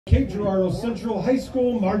Cape Girardeau Central High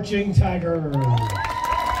School Marching Tigers.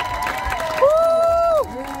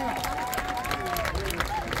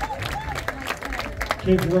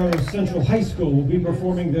 Cape Girardeau Central High School will be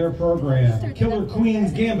performing their program, Killer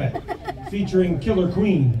Queen's Gambit, featuring Killer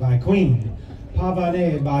Queen by Queen,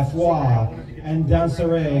 Pavané by Foix, and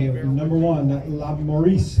Danseray #1, La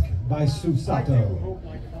Morisque by Susato.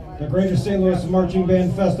 The Greater St. Louis Marching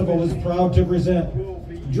Band Festival is proud to present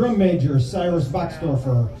Drum Major Cyrus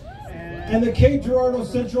Boxdorfer and the Cape Girardeau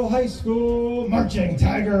Central High School Marching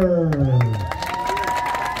Tigers.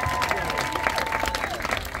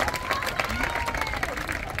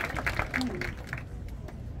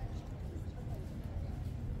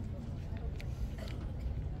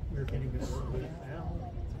 We're getting this now.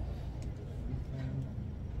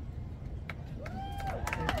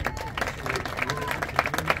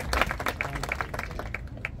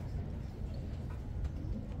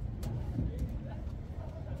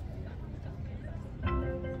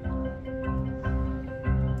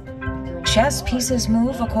 Chess pieces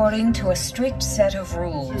move according to a strict set of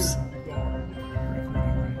rules.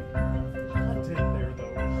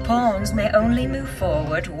 Pawns may only move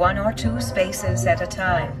forward 1 or 2 spaces at a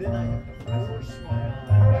time.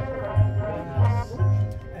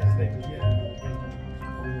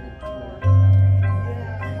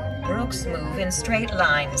 Rooks move in straight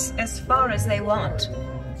lines as far as they want.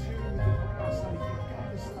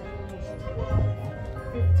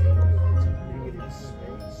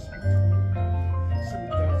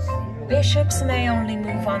 Bishops may only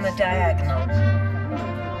move on the diagonal.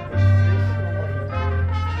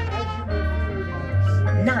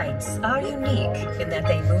 Knights are unique in that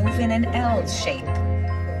they move in an L shape.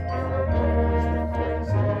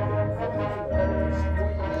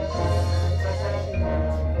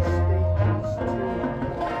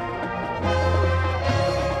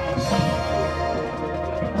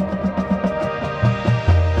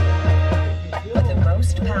 But the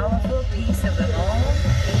most powerful piece of them all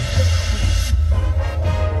is the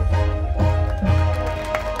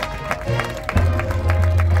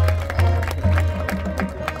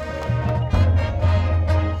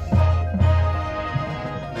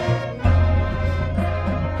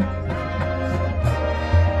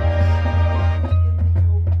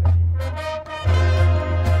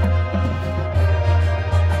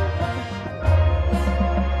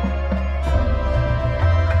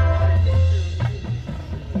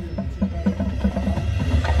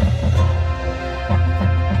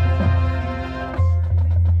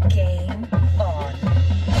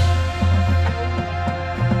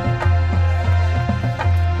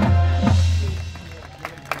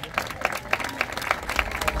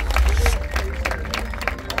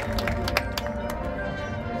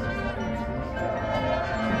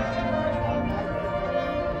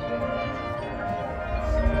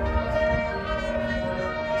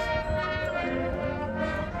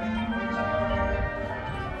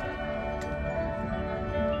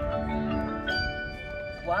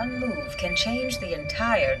one move can change the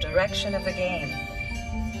entire direction of the game.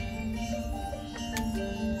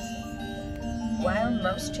 While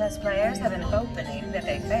most chess players have an opening that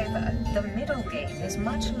they favor, the middle game is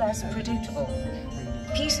much less predictable.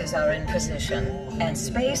 Pieces are in position, and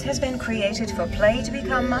space has been created for play to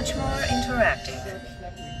become much more interactive.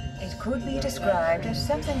 It could be described as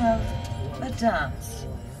something of a dance.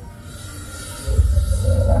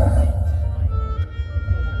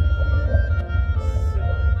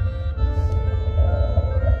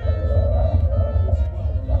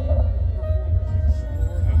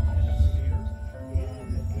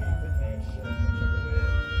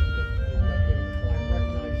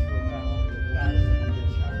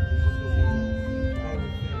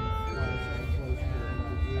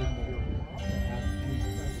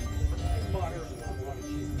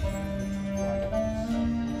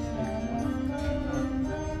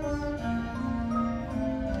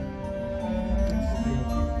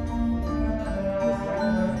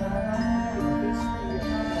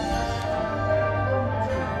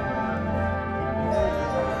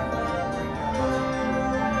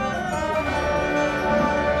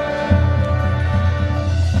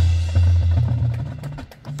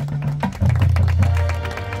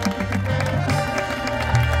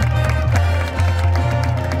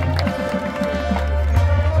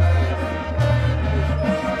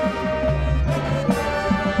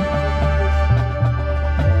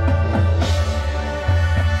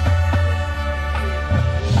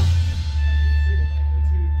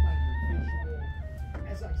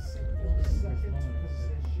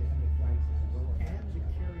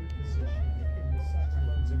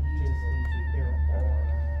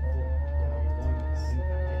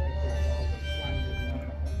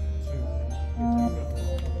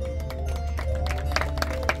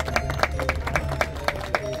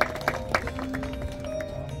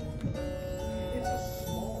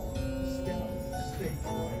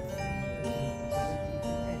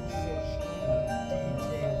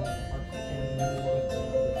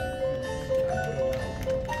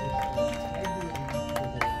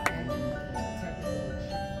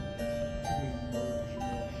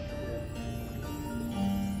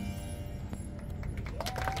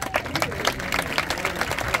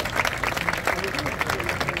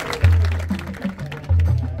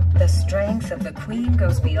 strength of the queen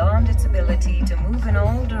goes beyond its ability to move in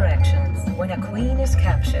all directions. When a queen is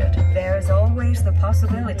captured, there is always the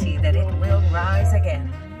possibility that it will rise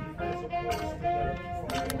again.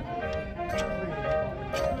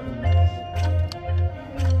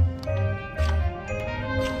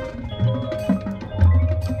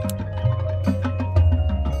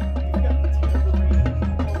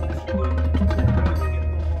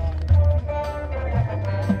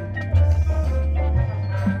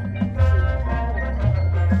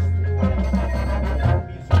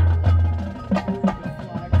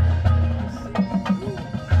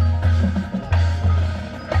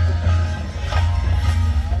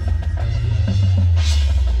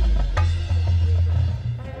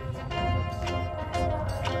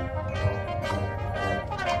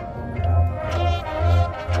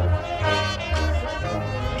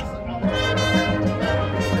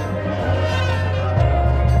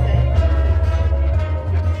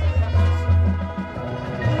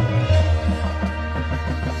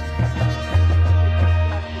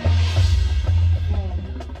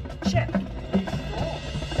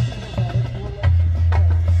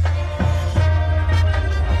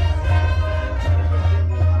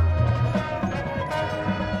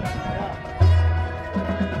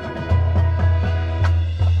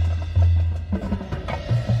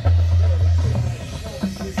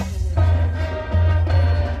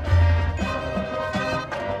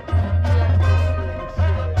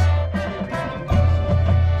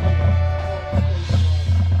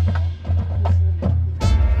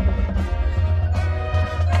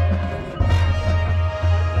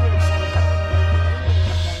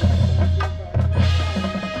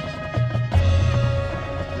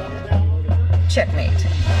 Checkmate.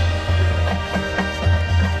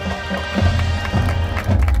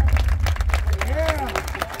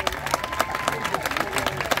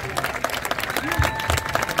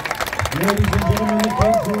 Ladies and gentlemen, the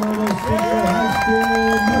Colorado Central High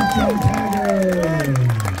School Marching Tigers.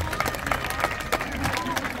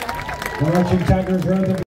 The Marching Tigers are the